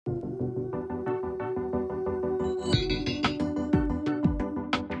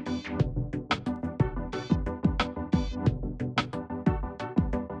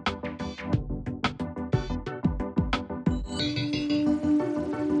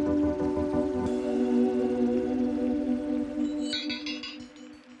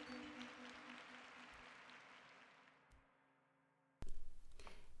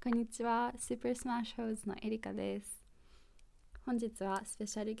んにちは。スーパースマッシュホーズのエリカです。本日はスペ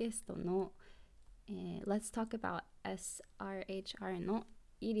シャルゲストの、Let's Talk About SRHR の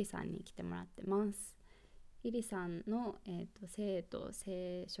イリさんに来てもらってます。イリさんの、性と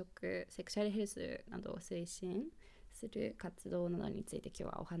生殖、セクシャルヘルスなどを推進する活動などについて今日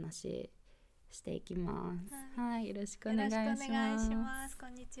はお話ししていきます。はい、よろしくお願いします。よろしくお願いします。こ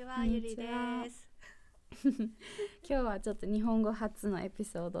んにちは、ゆりです。今日はちょっと日本語初のエピ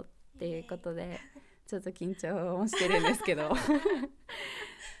ソードっていうことでちょっと緊張もしてるんですけどは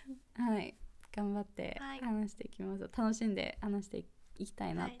い頑張って話していきます、楽しんで話していきた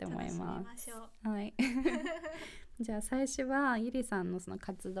いなって思います。はい、じゃあ最初はゆりさんのその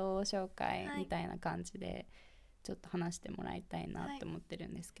活動紹介みたいな感じでちょっと話してもらいたいなって思ってる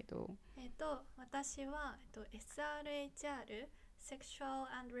んですけど、私は、SRHR Sexual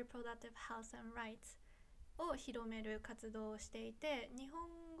and Reproductive Health and Rightsを広める活動をしていて、日本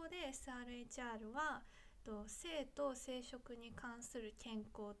語で SRHR は性と生殖に関する健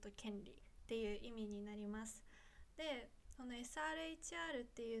康と権利っていう意味になります。で、この SRHR っ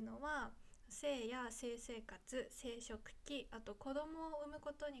ていうのは性や性生活、生殖期、あと子供を産む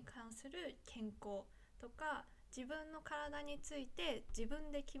ことに関する健康とか、自分の体について自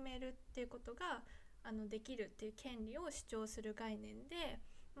分で決めるっていうことができるっていう権利を主張する概念で、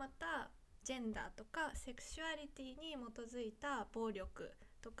またジェンダーとかセクシュアリティに基づいた暴力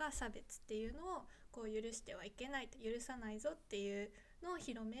とか差別っていうのをこう許してはいけないと、許さないぞっていうのを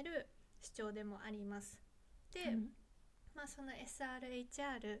広める主張でもあります。で、その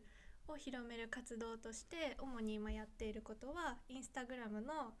SRHR を広める活動として主に今やっていることはインスタグラム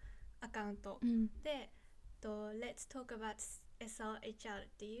のアカウントで、Let's Talk About SRHR っ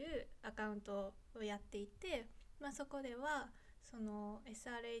ていうアカウントをやっていて、そこではその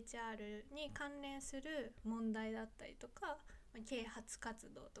SRHR に関連する問題だったりとか、啓発活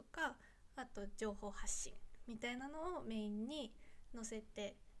動とか、あと情報発信みたいなのをメインに載せ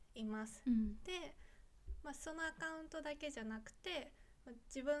ています。で、そのアカウントだけじゃなくて、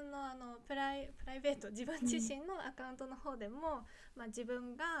自分のプライベート、自分自身のアカウントの方でも、自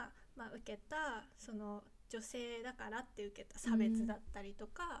分が、受けたその女性だからって受けた差別だったりと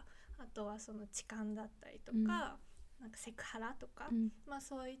か、あとはその痴漢だったりとか、なんかセクハラとか、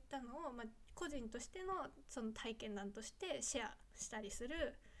そういったのを、個人としてのその体験談としてシェアしたりす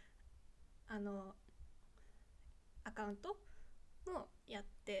るアカウントもやっ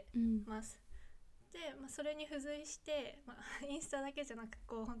てます。で、それに付随して、インスタだけじゃなく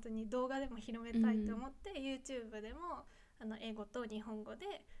こう本当に動画でも広めたいと思って、YouTube でも英語と日本語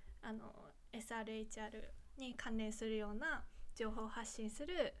でSRHR に関連するような情報を発信す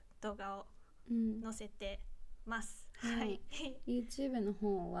る動画を載せてます。はい。YouTube の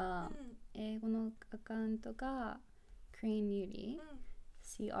方は、英語のアカウントが Crane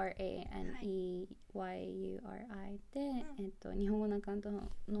Yuri、CRANEYURI で、日本語のアカウントの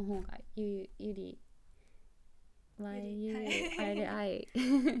方がゆりYURI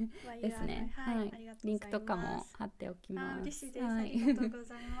ですね。はい。リンクとかも貼っておきます。嬉しいです。ありがとうご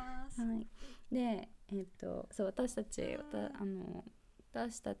ざいます。はい。で、そう私たちの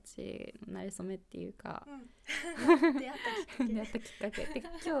馴れ初めっていうか、出会ったきっかけで今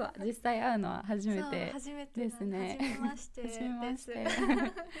日は実際会うのは初めてですね。初めましてです。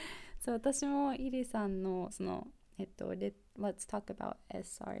そう、私もイリさんのそのLet's Talk About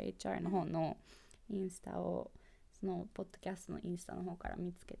SRHR の方のインスタを、そのポッドキャストのインスタの方から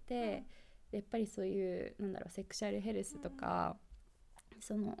見つけて、やっぱりそういうセクシャルヘルスとか、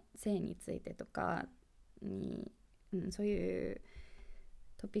その性についてとかに、そういう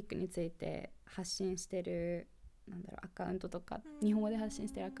トピックについて発信してるアカウントとか、日本語で発信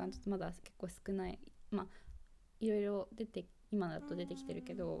してるアカウントってまだ結構少ない、いろいろ今だと出てきてる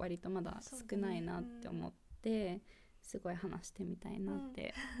けど割とまだ少ないなって思って、すごい話してみたいなっ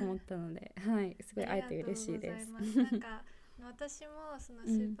て思ったので、はい、すごい会えて嬉しいです。なんか私もその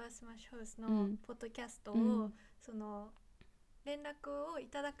スーパースマッシュホースのポッドキャストを、その連絡をい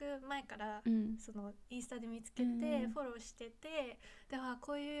ただく前から、そのインスタで見つけてフォローしてて、では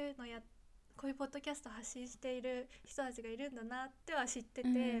こういうポッドキャスト発信している人たちがいるんだなっては知って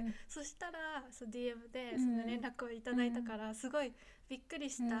て、そしたらDM でその連絡をいただいたから、すごいびっくり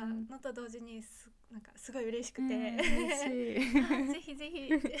したのと同時になんかすごい嬉しくて、ぜひぜひっ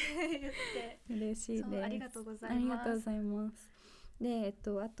て言って嬉しいです。ありがとうございます。ありがとうございます。で、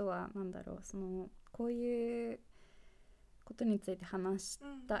あとはそのこういうことについて話し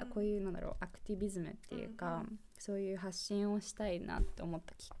た、こういうアクティビズムっていうか、そういう発信をしたいなって思っ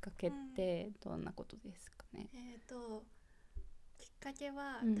たきっかけってどんなことですかね。きっかけ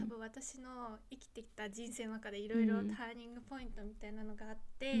は、うん多分私の生きてきた人生の中でいろいろうんターニングポイントみたいなのがあっ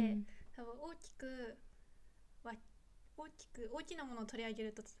て、うん多分大きなものを取り上げ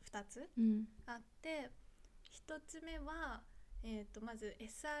ると2つうんあって、1つ目は、まず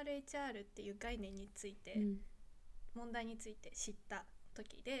SRHR っていう概念について、問題について知った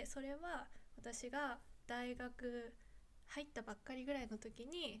時で、それは私が大学入ったばっかりぐらいの時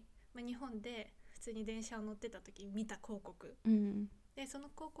に、日本で普通に電車を乗ってた時に見た広告うんで、その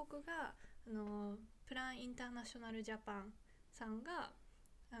広告がプランインターナショナルジャパンさんが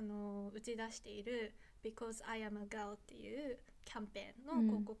打ち出している Because I am a girl っていうキャンペーンの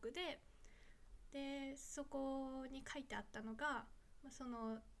広告で、でそこに書いてあったのが、そ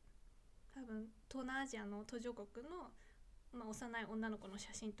の多分東南アジアの途上国の、幼い女の子の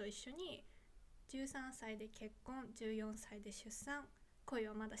写真と一緒に13歳で結婚、14歳で出産、恋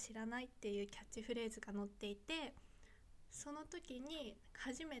はまだ知らないっていうキャッチフレーズが載っていて、その時に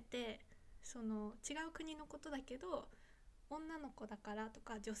初めてその違う国のことだけど女の子だからと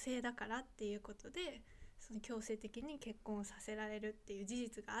か女性だからっていうことでその強制的に結婚させられるっていう事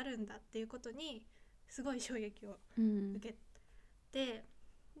実があるんだっていうことにすごい衝撃を受けて、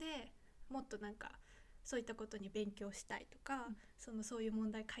でもっとなんかそういったことに勉強したいとか、そういう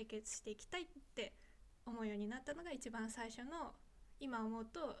問題解決していきたいって思うようになったのが一番最初の、今思う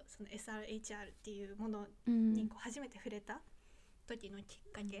とその SRHR っていうものにこう初めて触れた時のき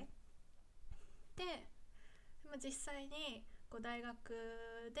っかけで、実際にこう大学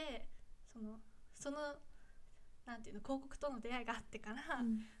でそのなんていうの、広告との出会いがあってから、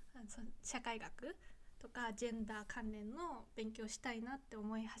その社会学とかジェンダー関連の勉強したいなって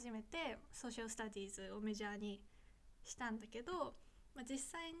思い始めて、ソーシャルスタディーズをメジャーにしたんだけど、実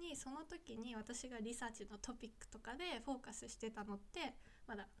際にその時に私がリサーチのトピックとかでフォーカスしてたのって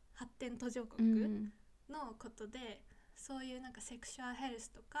まだ発展途上国のことで、そういうなんかセクシュアルヘル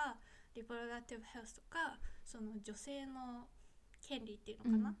スとかリプロダクティブヘルスとか、その女性の権利っていう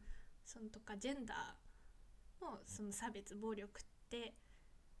のかな、そのとかジェンダーのその差別暴力って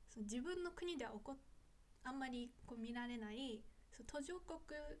その自分の国ではあんまりこう見られない途上国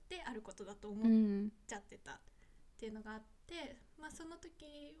であることだと思っちゃってたっていうのがあって、その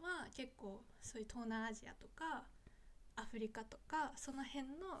時は結構そういう東南アジアとかアフリカとかその辺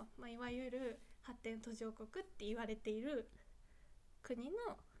の、いわゆる発展途上国って言われている国の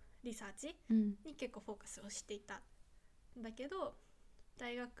リサーチに結構フォーカスをしていたんだけど、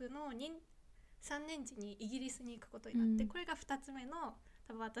大学の3年時にイギリスに行くことになって、これが2つ目の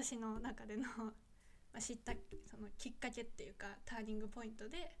多分私の中での知ったそのきっかけっていうかターニングポイント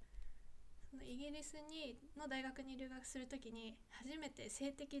で、そのイギリスの大学に留学するときに初めて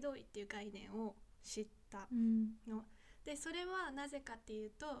性的同意っていう概念を知ったの、でそれはなぜかっていう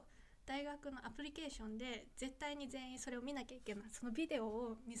と、大学のアプリケーションで絶対に全員それを見なきゃいけない、そのビデオ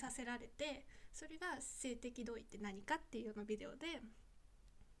を見させられて、それが性的同意って何かっていうようなビデオで、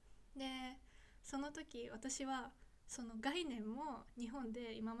その時私はその概念も日本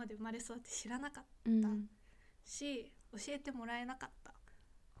で今まで生まれ育って知らなかったし、教えてもらえなかったっ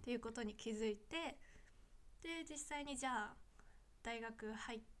ていうことに気づいて、で実際にじゃあ大学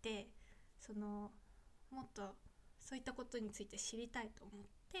入ってもっとそういったことについて知りたいと思っ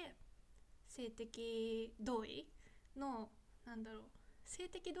て、性的同意の性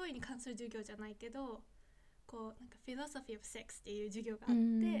的同意に関する授業じゃないけど、こうなんか Philosophy of Sex っていう授業があっ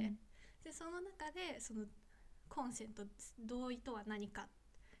て、でその中でそのコンセント、同意とは何か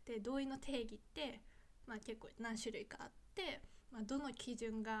で、同意の定義って、結構何種類かあって、どの基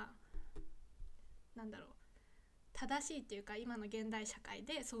準が正しいっていうか今の現代社会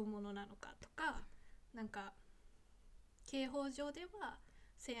でそういうものなのかとか、なんか刑法上では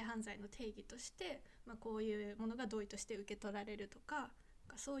性犯罪の定義として、こういうものが同意として受け取られるとか、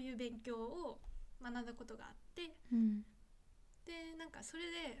そういう勉強を学んだことがあって、でなんかそれ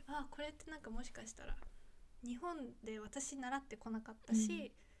でこれってなんかもしかしたら日本で私習ってこなかった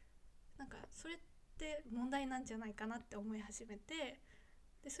し、なんかそれって問題なんじゃないかなって思い始めて、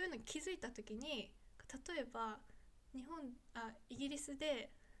でそういうのに気づいた時に、例えばイギリス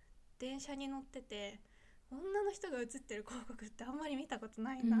で電車に乗ってて女の人が映ってる広告ってあんまり見たこと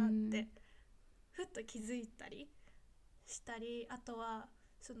ないなってふっと気づいたりしたり、あとは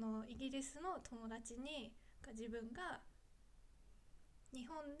そのイギリスの友達に自分が日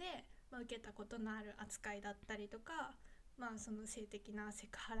本で受けたことのある扱いだったりとか、その性的なセ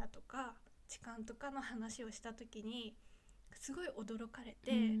クハラとか痴漢とかの話をした時にすごい驚かれ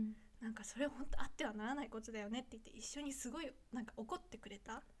て、なんかそれ本当あってはならないことだよねって言って一緒にすごいなんか怒ってくれ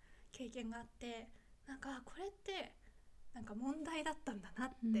た経験があって、なんかこれってなんか問題だったんだなっ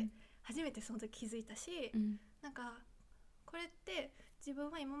て初めてその時気づいたし、なんかこれって自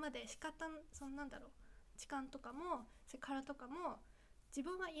分は今までそのなんだろう痴漢とかもセクハラとかも自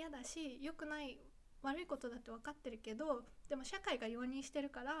分は嫌だし良くない悪いことだって分かってるけど、でも社会が容認してる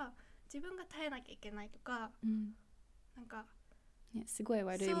から自分が耐えなきゃいけないとか、なんか、ね、すごい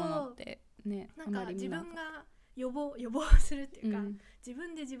悪いものってね、なんか自分が予防するっていうか、自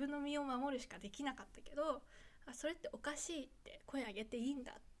分で自分の身を守るしかできなかったけど、それっておかしいって声上げていいん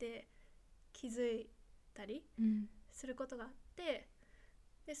だって気づいたりすることがあって、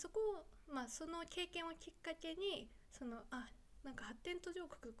でその経験をきっかけになんか発展途上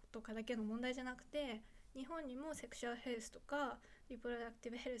国とかだけの問題じゃなくて、日本にもセクシュアルヘルスとかリプロダクテ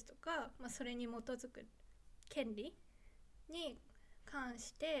ィブヘルスとか、それに基づく権利に関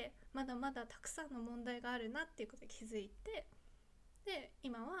してまだまだたくさんの問題があるなっていうことに気づいて、で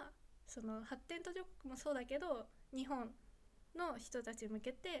今はその発展途上国もそうだけど日本の人たちに向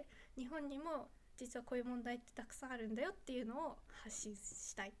けて、日本にも実はこういう問題ってたくさんあるんだよっていうのを発信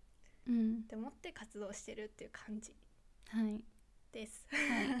したいって思って活動してるっていう感じです、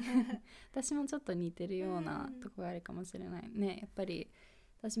私もちょっと似てるようなところがあるかもしれないね。やっぱり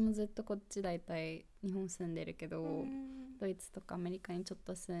私もずっとこっち大体日本住んでるけど、ドイツとかアメリカにちょっ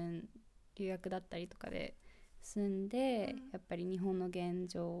と留学だったりとかで住んで、やっぱり日本の現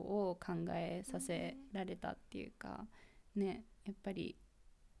状を考えさせられたっていうかね、やっぱり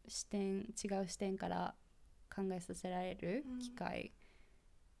違う視点から考えさせられる機会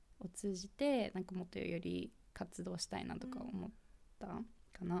を通じて、なんかもっとより活動したいなとか思った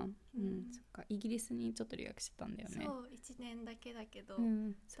かな。そっか、イギリスにちょっと留学してたんだよね。そう1年だけだけど、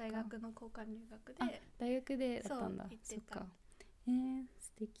大学の交換留学で。大学でだったんだ。そっか、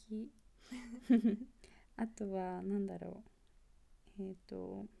素敵あとはなんだろう、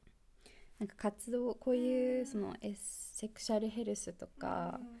なんか活動、こういうそのセクシャルヘルスと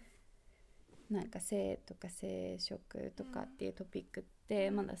か、なんか性とか生殖とかっていうトピックっ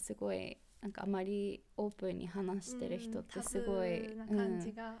てまだすごいなんかあまりオープンに話してる人ってすごいタブーな感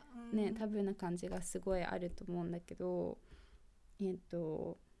じが、タブーな感じがすごいあると思うんだけど、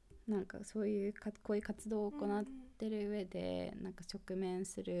なんかこういう活動を行ってる上で、なんか直面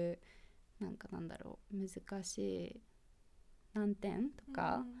するなんだろう、難しい難点と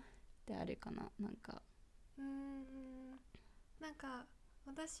かってあるかな。なんか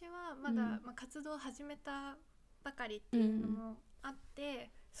私はまだ、活動を始めたばかりっていうのもあっ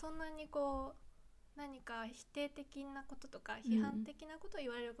て、そんなにこう何か否定的なこととか批判的なことを言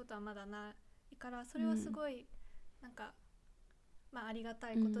われることはまだないから、それはすごいなんか、ありが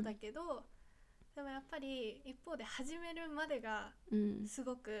たいことだけど、でもやっぱり一方で始めるまでがす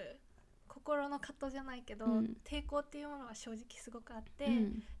ごく心の葛藤じゃないけど、抵抗っていうものは正直すごくあって、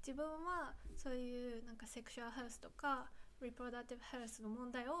自分はそういうなんかセクシュアルヘルスとかリプロダクティブヘルスの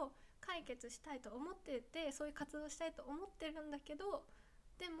問題を解決したいと思ってて、そういう活動したいと思ってるんだけど、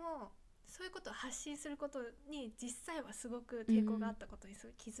でもそういうことを発信することに実際はすごく抵抗があったことにす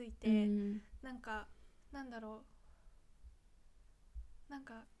ごい気づいて、なんだろう、なん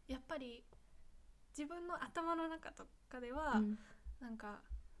かやっぱり自分の頭の中とかでは、なんか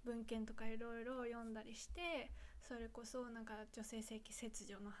文献とかいろいろ読んだりして、それこそなんか女性性器切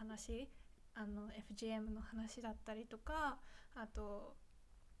除の話、FGM の話だったりとか、あと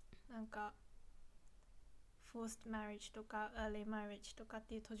なんかforced marriage とか early marriage とかっ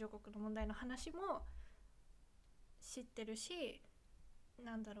ていう途上国の問題の話も知ってるし、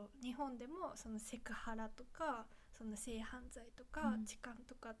なんだろう、日本でもそのセクハラとかその性犯罪とか痴漢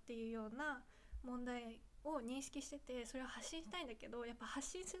とかっていうような問題を認識してて、それを発信したいんだけど、やっぱ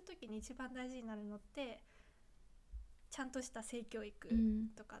発信するときに一番大事になるのってちゃんとした性教育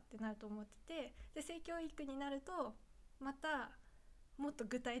とかってなると思ってて、で性教育になるとまたもっと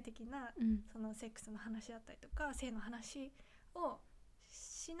具体的な、そのセックスの話だったりとか性の話を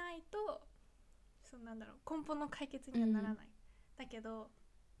しないと、なんだろう、根本の解決にはならない、だけど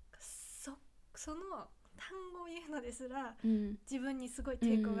その単語を言うのですら、自分にすごい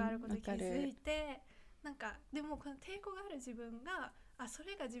抵抗があることに気づいて、なんかでもこの抵抗がある自分がそ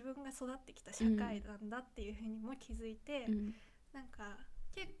れが自分が育ってきた社会なんだっていうふうにも気づいて、なんか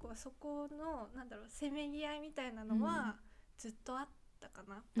結構そこのなんだろう、せめぎ合いみたいなのはずっとあったか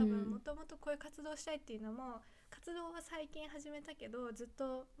な。多分もともとこういう活動したいっていうのも、活動は最近始めたけどずっ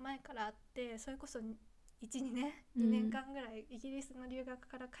と前からあって、それこそ 1,2 年2年間ぐらいイギリスの留学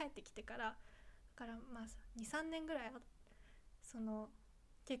から帰ってきてから、だから2,3年ぐらい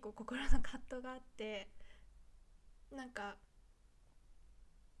結構心の葛藤があって、なんか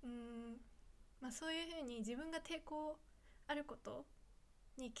そういう風に自分が抵抗あること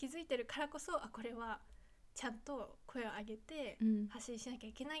に気づいてるからこそ、これはちゃんと声を上げて発信しなきゃ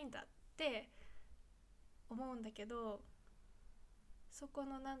いけないんだって思うんだけど、そこ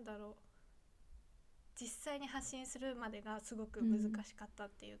のなんだろう、実際に発信するまでがすごく難しかったっ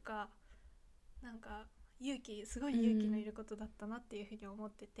ていうか、なんかすごい勇気のいることだったなっていうふうに思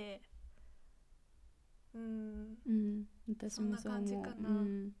ってて、私もそう思う。そんな感じかな。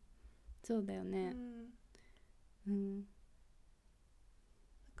そうだよね。だ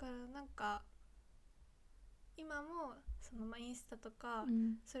からなんか今もそのインスタとか、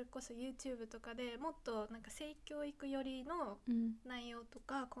それこそ YouTube とかでもっとなんか性教育寄りの内容と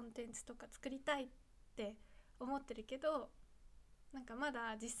かコンテンツとか作りたいって思ってるけど、なんかま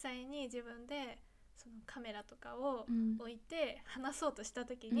だ実際に自分でそのカメラとかを置いて話そうとした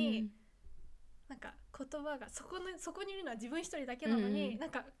時に、なんか言葉がそこにいるのは自分一人だけなのに、なん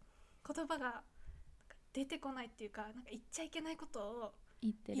か言葉が出てこないっていうか、なんか言っちゃいけないことを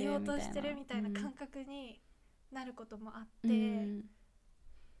言おうとしてるみたいな感覚になることもあって、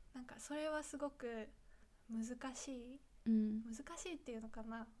なんかそれはすごく難しいっていうのか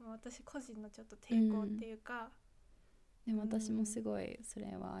な、もう私個人のちょっと抵抗っていうか、でも私もすごいそ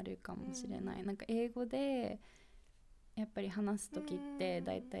れはあるかもしれない。なんか英語でやっぱり話す時って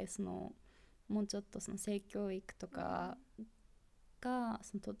だいたいそのもうちょっとその性教育とかが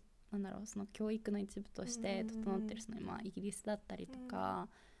その教育の一部として整ってる、そのイギリスだったりとか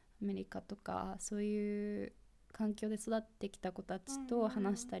アメリカとかそういう環境で育ってきた子たちと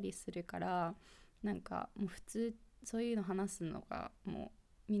話したりするから、なんかもう普通そういうの話すのがも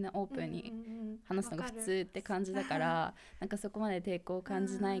うみんなオープンに話すのが普通って感じだからなんかそこまで抵抗を感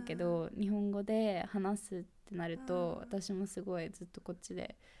じないけど、日本語で話すってなると私もすごいずっとこっち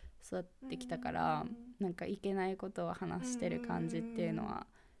で育ってきたから、なんかいけないことを話してる感じっていうのは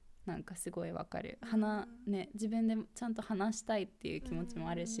なんかすごいわかる。自分でちゃんと話したいっていう気持ちも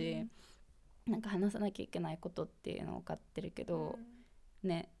あるし、なんか話さなきゃいけないことっていうのを分かってるけど、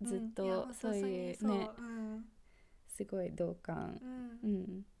ずっとそういうね、すごい同感、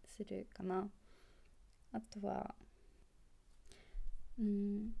するかな。あとは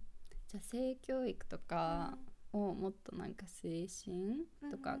じゃあ性教育とかをもっとなんか推進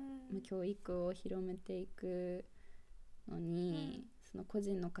とか、教育を広めていくのに、その個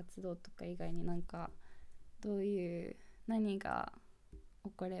人の活動とか以外になんか何が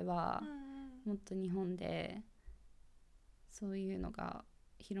起こればもっと日本でそういうのが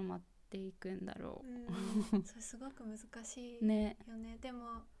広まっていくんだろう。それすごく難しいよね。で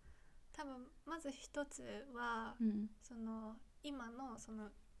も多分まず一つは、その今のその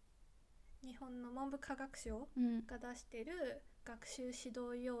日本の文部科学省が出してる学習指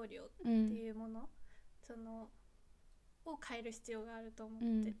導要領っていうもの、そのを変える必要があると思っ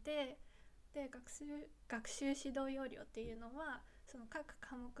てて、で学習指導要領っていうのはその各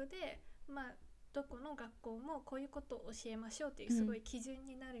科目でどこの学校もこういうことを教えましょうっていうすごい基準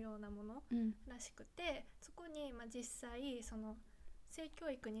になるようなものらしくて、そこに実際その性教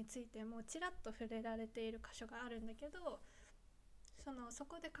育についてもちらっと触れられている箇所があるんだけど、そ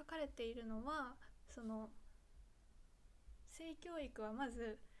こで書かれているのはその性教育はま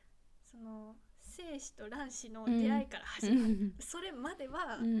ずその精子と卵子の出会いから始まる、それまで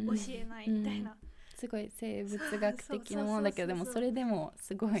は教えないみたいな、すごい生物学的なものだけど、でもそれでも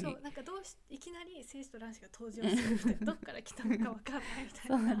すごいなんかいきなり精子と卵子が登場するみたいなどっから来たのか分かんないみた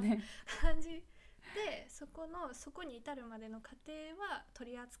いな感じで、そこに至るまでの過程は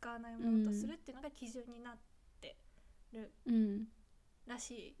取り扱わないものとするっていうのが基準になってるら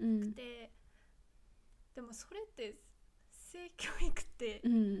しくて、でもそれって性教育って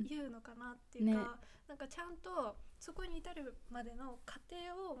言うのかなっていうか、なんかちゃんとそこに至るまでの過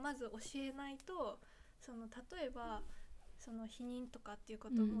程をまず教えないと、その例えばその避妊とかっていうこ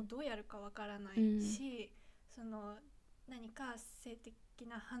ともどうやるかわからないし、その何か性的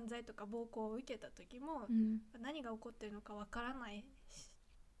な犯罪とか暴行を受けた時も何が起こってるのかわからない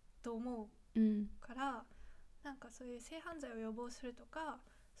と思うから、なんかそういう性犯罪を予防するとか、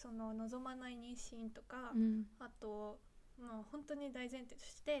その望まない妊娠とか、あと本当に大前提と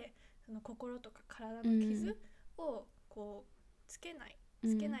してその心とか体の傷をこうつけな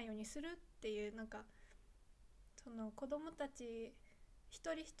いようにするっていう、なんかその子どもたち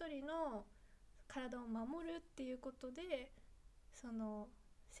一人一人の体を守るっていうことで、その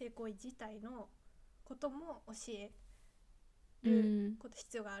性行為自体のことも教える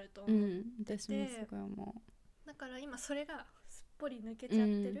必要があると思って、私もすごい思う。だから今それがすっぽり抜けちゃっ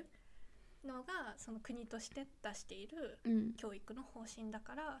てるのが、その国として出している教育の方針だ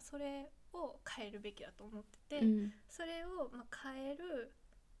から、それを変えるべきだと思ってて、それを変える、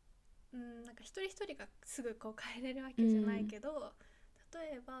なんか一人一人がすぐこう変えれるわけじゃないけど、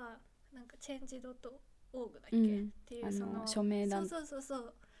例えばなんか change.org だっけ、っていうその署名署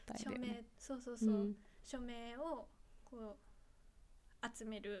名をこう集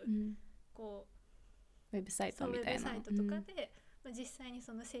める、うんこウェブサイうそうウトみたいなェブサイトとかで、実際に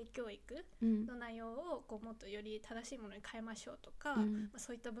その性教育うんの内容をこうもっとより正しいものに変えましょうとか、うん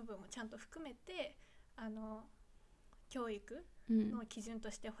そういった部分をちゃんと含めて教育うんの基準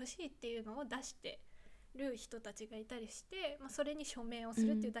としてほしいっていうのを出してる人たちがいたりして、それに署名をす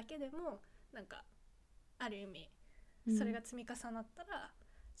るっていうだけでも、なんかある意味それが積み重なったら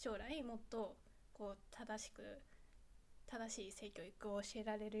将来もっとこう正しい性教育を教え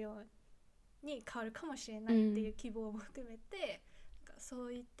られるように変わるかもしれないっていう希望も含めて、なんかそ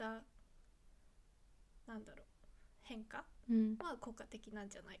ういったなんだろう変化うんは効果的なん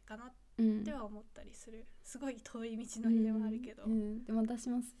じゃないかなっうんては思ったりする。すごい遠い道のりではあるけど、でも私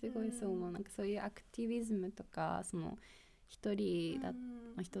もすごいそう思う、なんかそういうアクティビズムとかその一人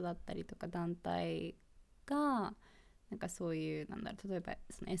の人だったりとか団体がなんかそういうなんだろう、例えば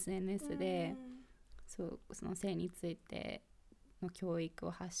その SNS でその性についての教育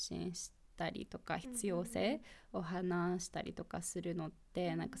を発信したりとか必要性を話したりとかするのっ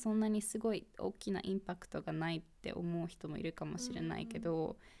てなんかそんなにすごい大きなインパクトがないって思う人もいるかもしれないけ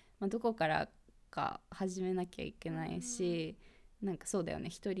ど、どこからか始めなきゃいけないし、なんかそうだよね、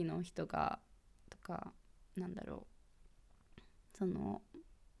一人の人がとかなんだろう、その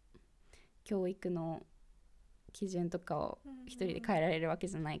教育の基準とかを一人で変えられるわけ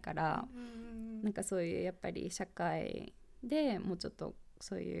じゃないから、なんかそういうやっぱり社会でもうちょっと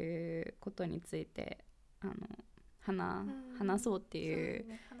そういうことについて話そうっていう、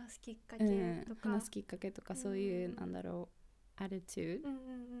話すきっかけとか、話すきっかけとか、そういうなんだろうアルチュー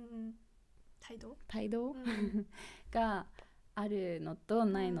態度があるのと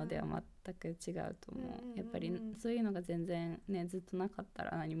ないのでは全く違うと思う。やっぱりそういうのが全然ねずっとなかった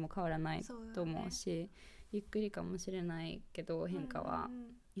ら何も変わらないと思うし、ゆっくりかもしれないけど変化は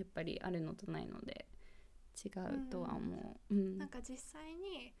やっぱりあるのとないので違うとは思う。なんか実際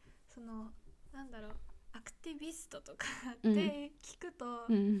にそのなんだろうアクティビストとかって聞くと、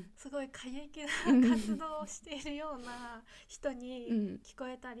すごい過激な活動をしているような人に聞こ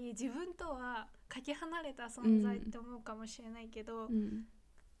えたり、自分とはかけ離れた存在って思うかもしれないけど、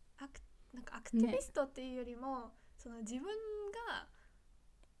なんかアクティビストっていうよりも、その自分が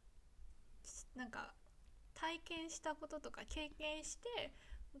なんか体験したこととか経験して、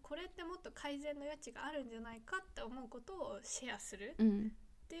これってもっと改善の余地があるんじゃないかって思うことをシェアする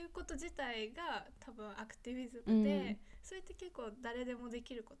っていうこと自体が多分アクティビズムで、それって結構誰でもで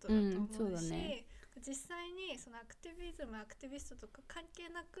きることだと思うし、実際にそのアクティビズムアクティビストとか関係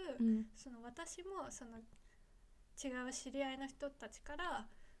なく、その私もその違う知り合いの人たちから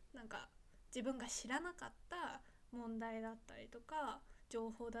なんか自分が知らなかった問題だったりとか情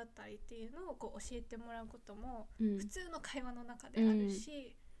報だったりっていうのをこう教えてもらうことも普通の会話の中である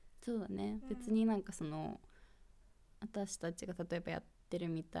し、そうだね、別になんかその私たちが例えばやってる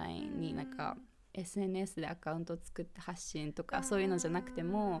みたいになんか SNS でアカウントを作って発信とかそういうのじゃなくて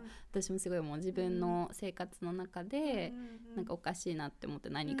も、私もすごいもう自分の生活の中でなんかおかしいなって思って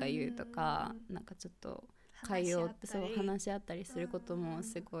何か言うとか、なんかちょっと変えようって話し合ったりすることも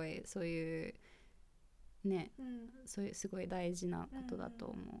すごいそういうね、そういうすごい大事なことだと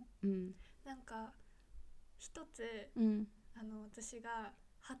思う。なんか一つ、私が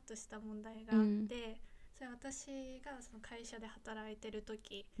ハッとした問題があって、それ私がその会社で働いてる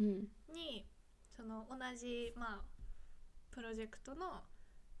時に、その同じ、プロジェクトの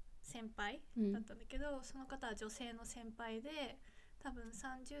先輩だったんだけど、その方は女性の先輩で多分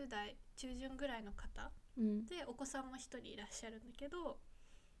30代中旬ぐらいの方、でお子さんも一人いらっしゃるんだけど、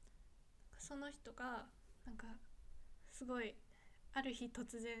その人がなんかすごいある日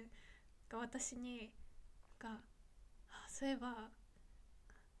突然私にそういえば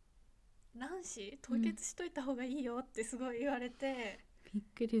卵子凍結しといた方がいいよってすごい言われて、びっ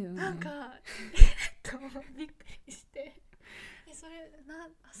くりだね。なんかびっくりしてそれ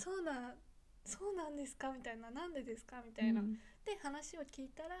そうなんですかみたいな、なんでですかみたいな、で話を聞い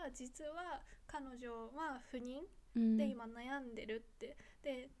たら実は彼女は不妊で今悩んでるって、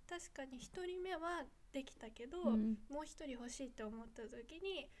で確かに1人目はできたけど、もう1人欲しいって思った時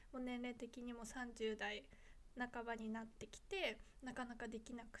にもう年齢的にも30代半ばになってきてなかなかで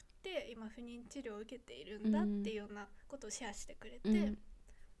きなくって今不妊治療を受けているんだっていうようなことをシェアしてくれて、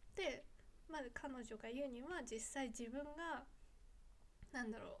でまず彼女が言うには実際自分が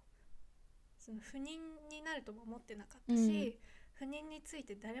その不妊になるとも思ってなかったし、不妊につい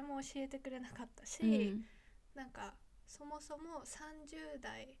て誰も教えてくれなかったし、なんかそもそも30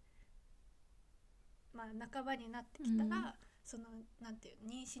代半ばになってきたら、そのなんていう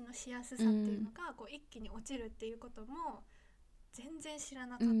妊娠のしやすさっていうのがこう一気に落ちるっていうことも全然知ら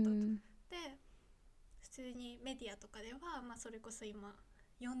なかったと。で通にメディアとかでは、まあ、それこそ今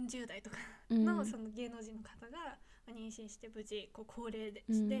40代とかのその芸能人の方が妊娠して無事こう高齢で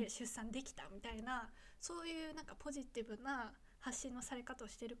出産できたみたいな、そういうなんかポジティブな発信のされ方を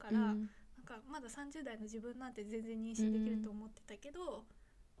してるから、なんかまだ30代の自分なんて全然妊娠できると思ってたけど、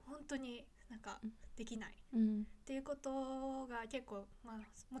本当になんかできない、っていうことが結構、ま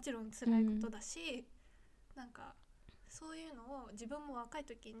あ、もちろん辛いことだし、なんかそういうのを自分も若い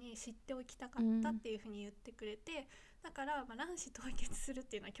時に知っておきたかったっていうふうに言ってくれて、だから、まあ、卵子凍結するっ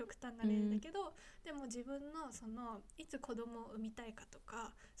ていうのは極端な例だけど、でも自分のそのいつ子供を産みたいかと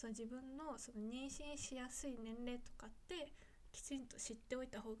か、その自分のその妊娠しやすい年齢とかってきちんと知っておい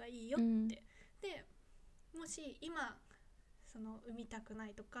た方がいいよって、でもし今その産みたくな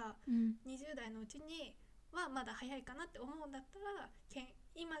いとか、20代のうちにはまだ早いかなって思うんだったら、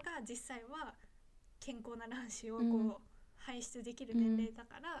今が実際は健康な卵子をこう排出できる年齢だ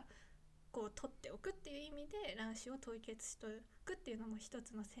から、こう取っておくっていう意味で卵子を凍結しておくっていうのも一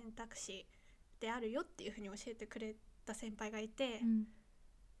つの選択肢であるよっていうふうに教えてくれた先輩がいて、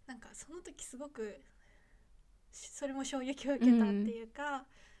なんかその時すごくそれも衝撃を受けたっていうか、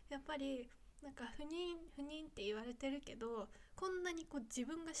やっぱりなんか不妊って言われてるけど、こんなにこう自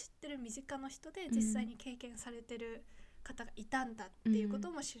分が知ってる身近な人で実際に経験されてる方がいたんだっていうこ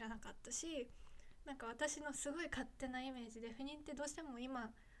とも知らなかったし、なんか私のすごい勝手なイメージで、不妊ってどうしても今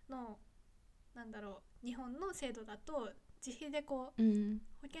のなんだろう、日本の制度だと自費でこう、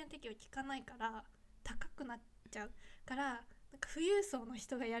保険適用効かないから高くなっちゃうから、なんか富裕層の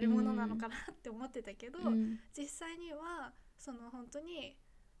人がやるものなのかなって思ってたけど、実際にはその本当に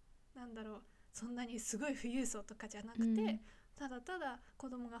なんだろう、そんなにすごい富裕層とかじゃなくて、ただただ子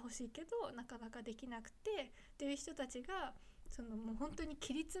供が欲しいけどなかなかできなくてっていう人たちが、そのもう本当に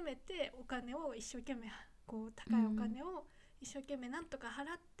切り詰めてお金を一生懸命、こう高いお金を一生懸命なんとか払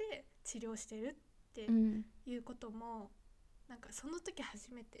って治療してるっていうことも、なんかその時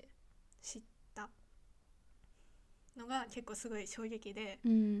初めて知ったのが結構すごい衝撃で、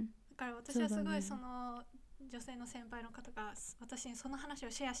だから私はすごいその女性の先輩の方が私にその話を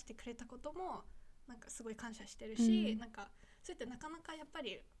シェアしてくれたこともなんかすごい感謝してるし、なんかそうやってなかなかやっぱ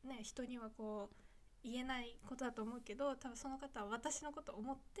りね、人にはこう言えないことだと思うけど、多分その方は私のことを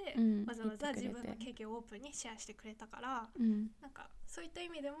思って、わざわざ自分の経験をオープンにシェアしてくれたから、なんかそういった意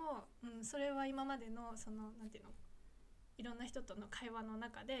味でも、それは今までのそのなんていうの、いろんな人との会話の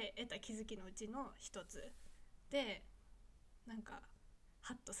中で得た気づきのうちの一つで、なんか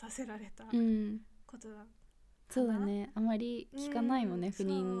ハッとさせられたことだ。そうだね、あまり聞かないもんね、不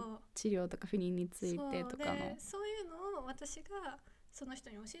妊治療とか不妊についてとかの。そういうのを私がその人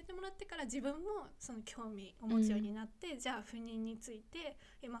に教えてもらってから、自分もその興味を持つようになって、じゃあ不妊について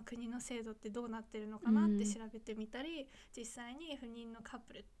今国の制度ってどうなってるのかなって調べてみたり、実際に不妊のカッ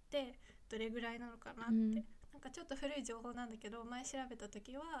プルってどれぐらいなのかなって、なんかちょっと古い情報なんだけど、前調べた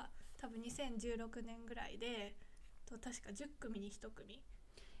時は多分2016年ぐらいで確か10組に1組、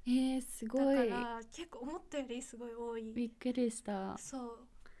すごい。だから結構思ったよりすごい多い。びっくりした。そう、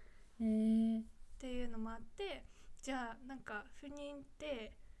っていうのもあって、じゃあなんか不妊っ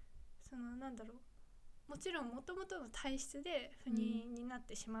てそのなんだろう、もちろん元々の体質で不妊になっ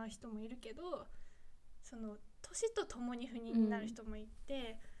てしまう人もいるけど、その年とともに不妊になる人もい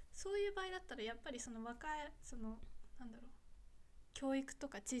て、そういう場合だったらやっぱりそのなんだろう、教育と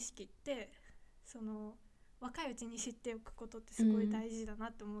か知識ってその若いうちに知っておくことってすごい大事だ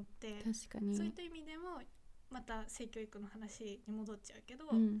なと思って、確かにそういった意味でもまた性教育の話に戻っちゃうけど、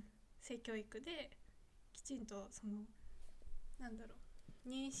性教育できちんとそのなんだろう、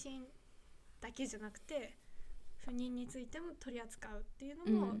妊娠だけじゃなくて不妊についても取り扱うってい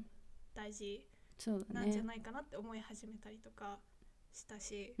うのも大事なんじゃないかなって思い始めたりとかした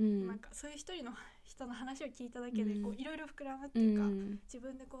し、なんかそういう人の話を聞いただけでいろいろ膨らむっていうか、自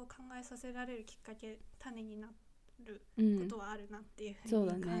分でこう考えさせられるきっかけ、種になることはあるなっていうふ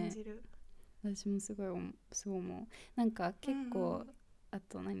うに感じる。私もすごいそう思う。なんか結構、あ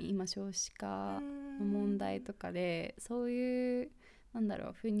と今少子化の問題とかで、そういうなんだろ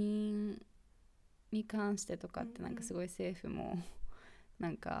う、不妊に関してとかってなんかすごい政府もな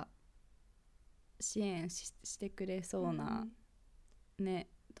んか支援 してくれそうな、ね、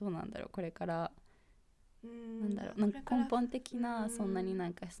どうなんだろう、これからなんだろう、なんか根本的な、そんなにな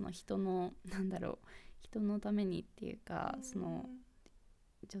んかその人のなんだろう、人のためにっていうか、その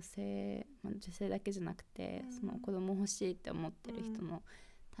女性だけじゃなくて、その子供欲しいって思ってる人の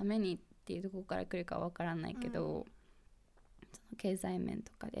ためにっていうところから来るかわからないけど、その経済面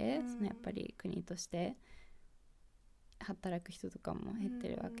とかで、そのやっぱり国として働く人とかも減って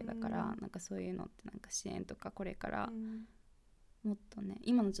るわけだから、なんかそういうのってなんか支援とかこれからもっとね、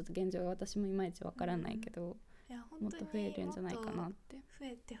今のちょっと現状が私もいまいちわからないけど、いやもっ本当にと増えるんじゃないかなって増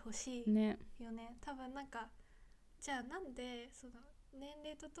えてほしいね。よね。多分なんかじゃあなんでその年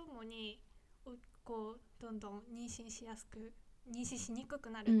齢とともにこうどんどん妊娠しやすく妊娠しにくく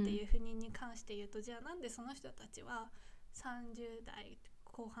なるっていう不妊に関して言うと、じゃあなんでその人たちは30代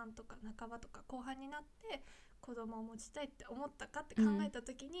後半とか半ばとか後半になって子供を持ちたいって思ったかって考えた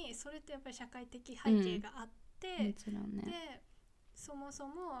時に、それってやっぱり社会的背景があって、もちろんね。でそもそ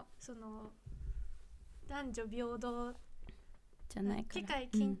もその男女平等じゃないから、機会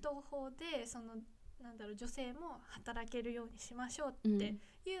均等法で、そのなんだろう、女性も働けるようにしましょうって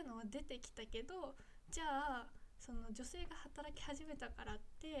いうのが出てきたけど、じゃあその女性が働き始めたからっ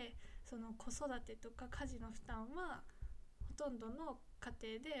てその子育てとか家事の負担はほとんどの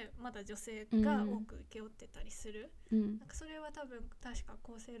家庭でまだ女性が多く請け負ってたりする、なんかそれは多分確か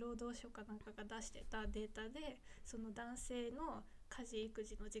厚生労働省かなんかが出してたデータで、その男性の家事育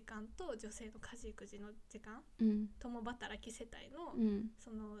児の時間と女性の家事育児の時間、共働き世帯のそ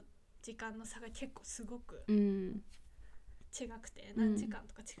の時間の差が結構すごく違くて、何時間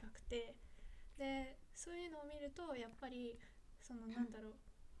とか違くて、でそういうのを見るとやっぱりそのなんだろう、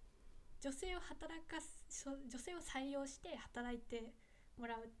女性を採用して働いても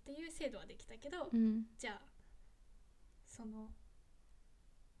らうっていう制度はできたけど、じゃあその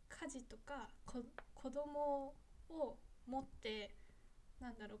家事とか子供を持ってな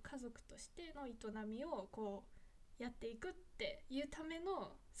んだろう、家族としての営みをこうやっていくっていうため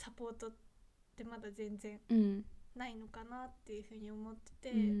のサポートってまだ全然ないのかなっていうふうに思っ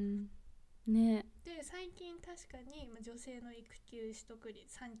てて、ね。で最近確かに女性の育休取得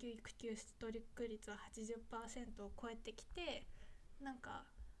率、産休育休取得率は 80% を超えてきて、なんか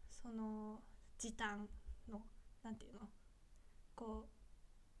その時短のなんていうの、こう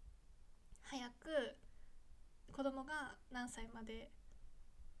早く子供が何歳まで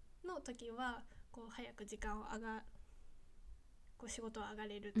の時はこう早く時間をこう仕事を上が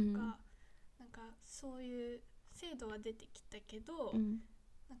れるとか、なんかそういう制度は出てきたけど、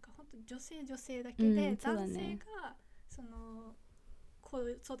なんか本当女性だけで、男性がその子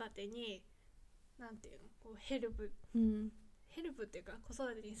育てになんていうの、こうヘルプっていうか子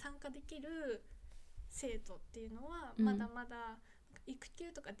育てに参加できる制度っていうのはまだまだ育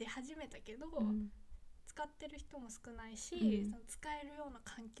休とか出始めたけど、使ってる人も少ないし、その使えるような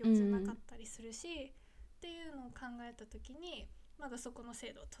環境じゃなかったりするし、っていうのを考えた時にまだそこの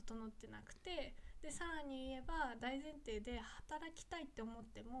制度は整ってなくて、でさらに言えば大前提で働きたいって思っ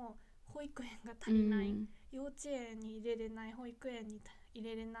ても保育園が足りない、幼稚園に入れれない、保育園に入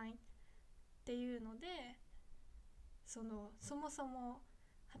れれないっていうので、そもそも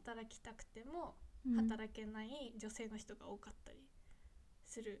働きたくても働けない女性の人が多かったり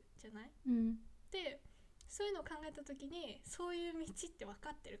するじゃない、でそういうのを考えた時に、そういう道って分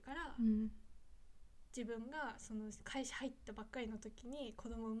かってるから、自分がその会社入ったばっかりの時に子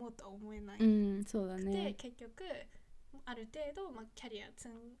供を産もうとは思えないくて、そうだね、結局ある程度、キャリア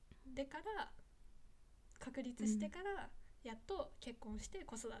積んでから確立してからやっと結婚して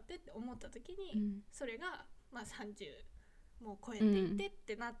子育てって思った時に、それが30もう超えていてっ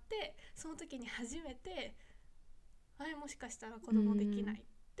てなって、その時に初めてあれもしかしたら子供できないっ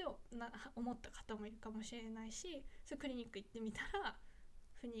て思った方もいるかもしれないし、それクリニック行ってみたら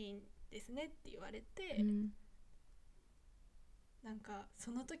不妊ですねって言われて、なんかそ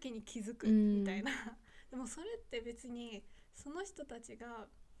の時に気づくみたいな、でもそれって別にその人たちが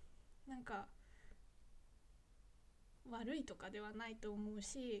なんか悪いとかではないと思う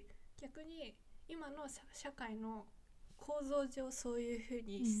し、逆に今の社会の構造上そういう風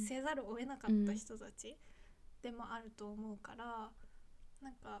にせざるを得なかった人たちでもあると思うから、な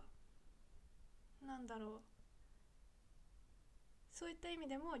んかなんだろう、そういった意味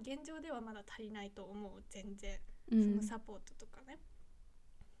でも現状ではまだ足りないと思う、全然そのサポートとかね、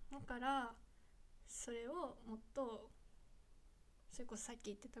だからそれをもっと、それこそさっき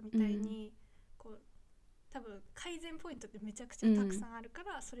言ってたみたいに、こう多分改善ポイントってめちゃくちゃたくさんあるか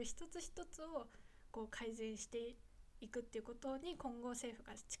ら、それ一つ一つをこう改善していくっていうことに今後政府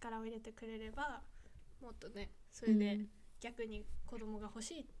が力を入れてくれれば、もっとね、それで逆に子供が欲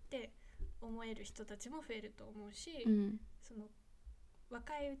しいって思える人たちも増えると思うし、その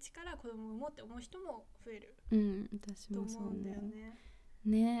若いうちから子供を産もうって思う人も増えると思うんだよ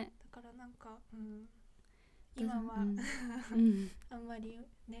ね。だからなんか、今は、あんまり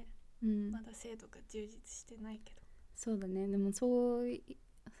ね、まだ制度が充実してないけど。そうだね。でも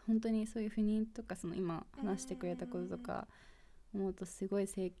本当にそういう不妊とか、その今話してくれたこととか思うと、すごい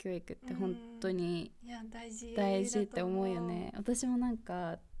性教育って本当に大事って思うよね。私もなん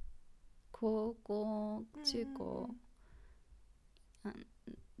か高校中高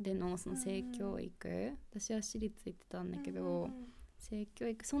でのその性教育、私は私立行ってたんだけど、うんうん、性教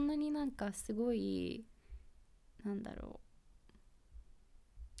育そんなになんかすごいなんだろ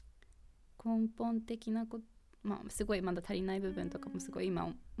う根本的なこと、まあすごいまだ足りない部分とかもすごい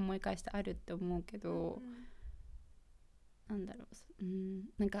今思い返してあるって思うけど、なんだろう、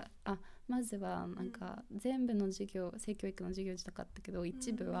なんかまずはなんか全部の授業、性教育の授業じゃなかったけど、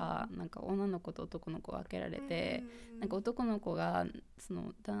一部はなんか女の子と男の子分けられて、なんか男の子がそ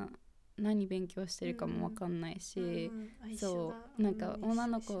の何勉強してるかも分かんないし、そうなんか女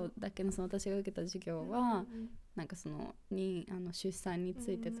の子だけのその私が受けた授業は、なんかその出産につ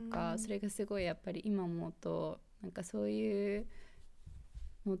いてとか、それがすごいやっぱり今思うとなんかそういう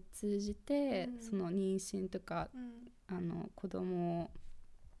のを通じて、その妊娠とか、子供を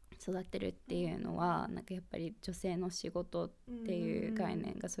育てるっていうのは、なんかやっぱり女性の仕事っていう概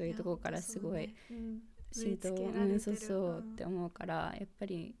念がそういうところからすごい浸透、そうそうって思うから、やっぱ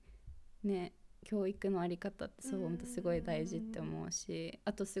りね教育のあり方ってそう本当すごい大事って思うし、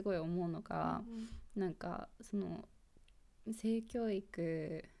あとすごい思うのが、なんかその性教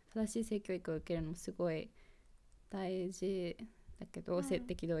育、正しい性教育を受けるのもすごい大事だけど、性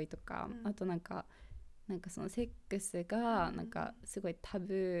的同意とか、あとなんかそのセックスがなんかすごいタ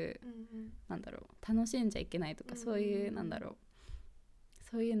ブー、なんだろう、楽しんじゃいけないとか、そういうなんだろう、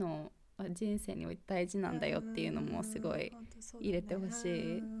そういうのは人生において大事なんだよっていうのもすごい入れてほし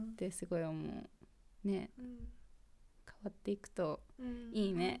いってすごい思うね。変わっていくと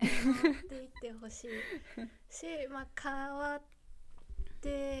いいね。変わっていってほしいし、まあ、変わっ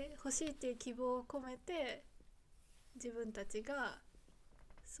てほしいっていう希望を込めて自分たちが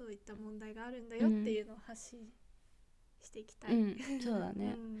そういった問題があるんだよっていうのを発信していきたい、そうだ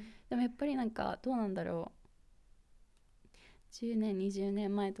ね、でもやっぱりなんかどうなんだろう、10年20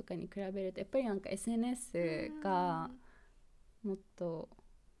年前とかに比べるとやっぱりなんか SNS がもっと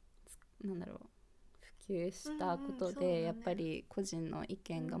なんだろう普及したことで、やっぱり個人の意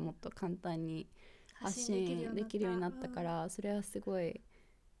見がもっと簡単に発信できるようになったから、それはすごい、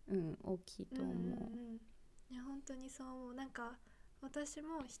大きいと思う。いや本当にそう思う。なんか私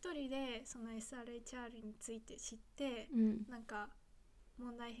も一人でその SRHR について知って、なんか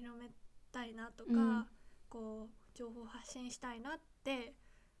問題広めたいなとか、こう情報発信したいなって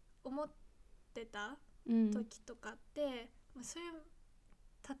思ってた時とかって、それ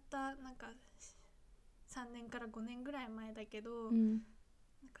たったなんか3年から5年ぐらい前だけど、なん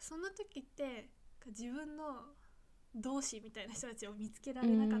かその時って自分の同志みたいな人たちを見つけられ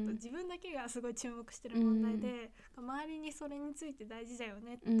なかった、自分だけがすごい注目してる問題で、周りにそれについて大事だよ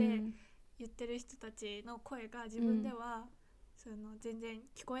ねって言ってる人たちの声が自分ではその全然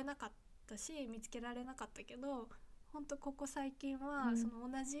聞こえなかったし、見つけられなかったけど、本当ここ最近はそ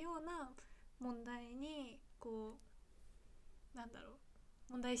の同じような問題にこうなんだろ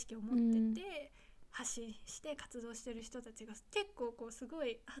う、問題意識を持ってて、発信して活動してる人たちが結構こうすご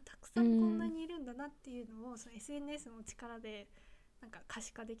いたくさんこんなにいるんだなっていうのを、その SNS の力でなんか可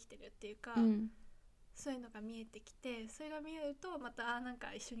視化できてるっていうか、そういうのが見えてきて、それが見えるとまたなん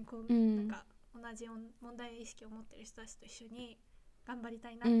か一緒にこう、なんか同じ問題意識を持ってる人たちと一緒に頑張り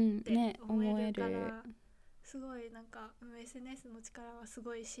たいなって思えるから、すごいなんか、SNS の力はす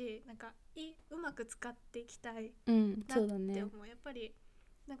ごいし、なんかうまく使っていきたいなって思う。やっぱり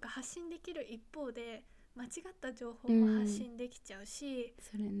なんか発信できる一方で間違った情報も発信できちゃうし、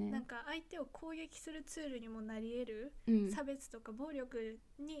それね、なんか相手を攻撃するツールにもなり得る、差別とか暴力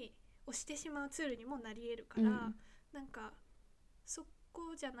にをしてしまうツールにもなり得るから、なんかそ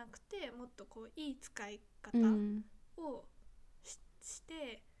こじゃなくてもっとこういい使い方を し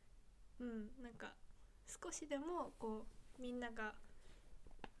て、なんか少しでもこうみんなが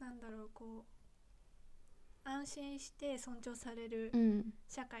なんだろう、こう安心して尊重される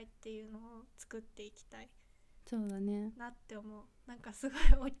社会っていうのを作っていきたいなって思う。なんかすご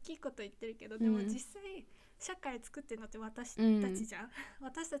い大きいこと言ってるけど、でも実際社会作ってるのって私たちじゃん、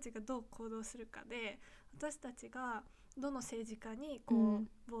私たちがどう行動するかで、私たちがどの政治家にこ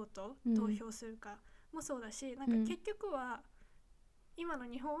う、ボート投票するかもそうだし、なんか結局は今の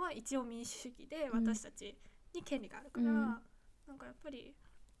日本は一応民主主義で私たちに権利があるから、なんかやっぱり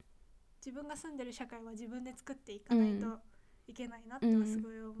自分が住んでる社会は自分で作っていかないといけないなってはす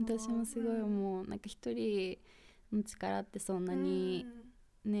ごい思う。私もすごい思う。なんか一人の力ってそんなに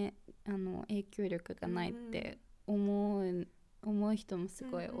ね、影響力がないって思う人もす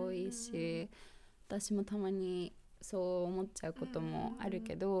ごい多いし、私もたまにそう思っちゃうこともある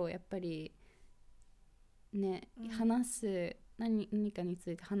けど、やっぱりね、何かに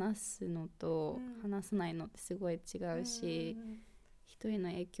ついて話すのと話さないのってすごい違うし、一人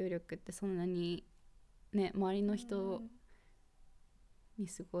の影響力ってそんなにね、周りの人に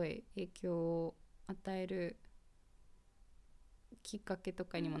すごい影響を与えるきっかけと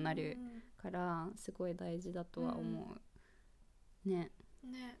かにもなるからすごい大事だとは思う、ね。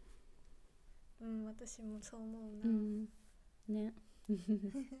ね、私もそう思うな、ね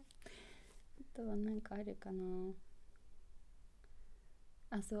あとは何かあるかな。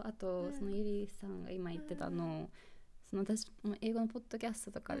あと、そのゆりさんが今言ってたの、その私も英語のポッドキャス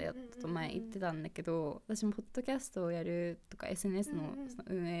トとかでやったと前言ってたんだけど、私もポッドキャストをやるとか SNS のその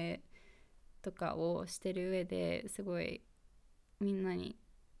運営とかをしてる上ですごいみんなに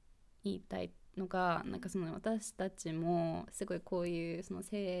言いたいのが、なんかその私たちもすごいこういうその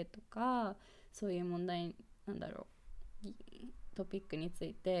性とかそういう問題なんだろうトピックにつ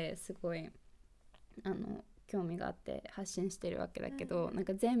いてすごい興味があって発信してるわけだけど、なん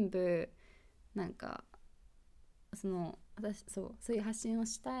か全部なんか私そういう発信を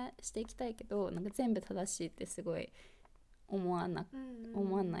していきたいけど、なんか全部正しいってすごい思わな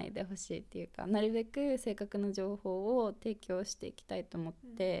いでほしいっていうか、なるべく正確な情報を提供していきたいと思っ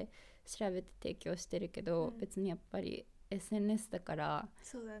て調べて提供してるけど、別にやっぱり SNS だから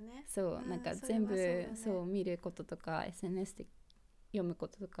そうだね、そうなんか全部そう見ることとか SNS で読むこ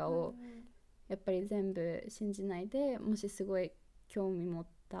ととかをやっぱり全部信じないで、もしすごい興味持っ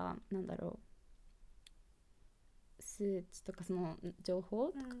たなんだろう数値とかその情報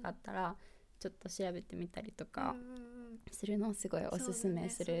とかがあったらちょっと調べてみたりとかするのをすごいおすすめ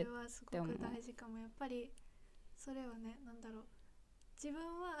するって思う。それはすごく大事かも。やっぱりそれはね、なんだろう、自分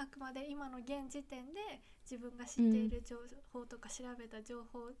はあくまで今の現時点で自分が知っている情報とか調べた情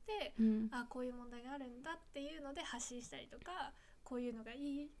報で、こういう問題があるんだっていうので発信したりとか、こういうのがい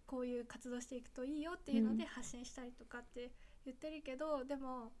い、こういう活動していくといいよっていうので発信したりとかって言ってるけど、で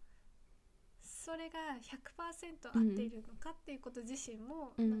もそれが 100% 合っているのかっていうこと自身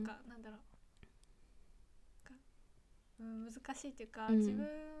もなんかなんだろう、難しいっていうか、自分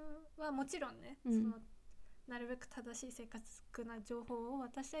はもちろんね、そのなるべく正しい正確な情報を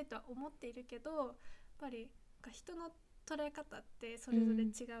渡したいとは思っているけど、やっぱり人の捉え方ってそれぞれ違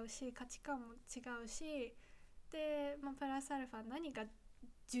うし、価値観も違うしで、プラスアルファ何が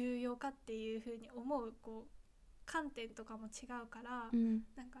重要かっていうふうに思う観点とかも違うから、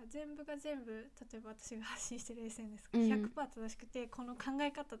なんか全部が全部、例えば私が発信してる SNS が 100% 正しくて、この考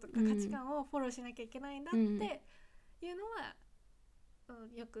え方とか価値観をフォローしなきゃいけないんだっていうのは、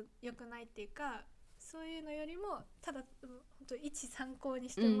よくないっていうか、そういうのよりもただ本当一参考に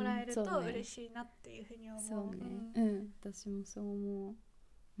してもらえると嬉しいなっていうふうに思う。そうね、私もそう思う。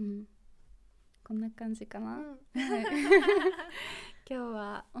こんな感じかな。今日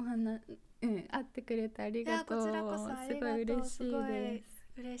はお話会ってくれてありがとう。こちらこそありがとう。すごい嬉しいです。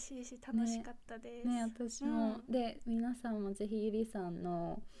嬉しいし楽しかったです。ね、私も、で皆さんもぜひゆりさん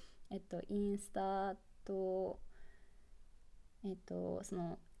のインスタとそ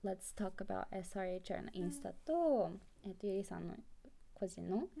の Let's Talk About SRHR のインスタと、ゆりさんの個人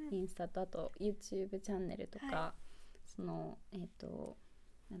のインスタと、あと YouTube チャンネルとか、そのな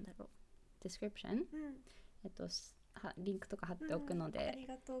んだろうディスクリプション、リンクとか貼っておくので、あり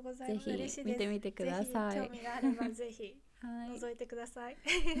がとうございます。ぜひ見てみてください。ぜひ興味があればぜひ覗いてください。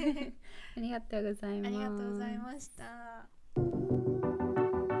ありがとうございます。ありがとうございました。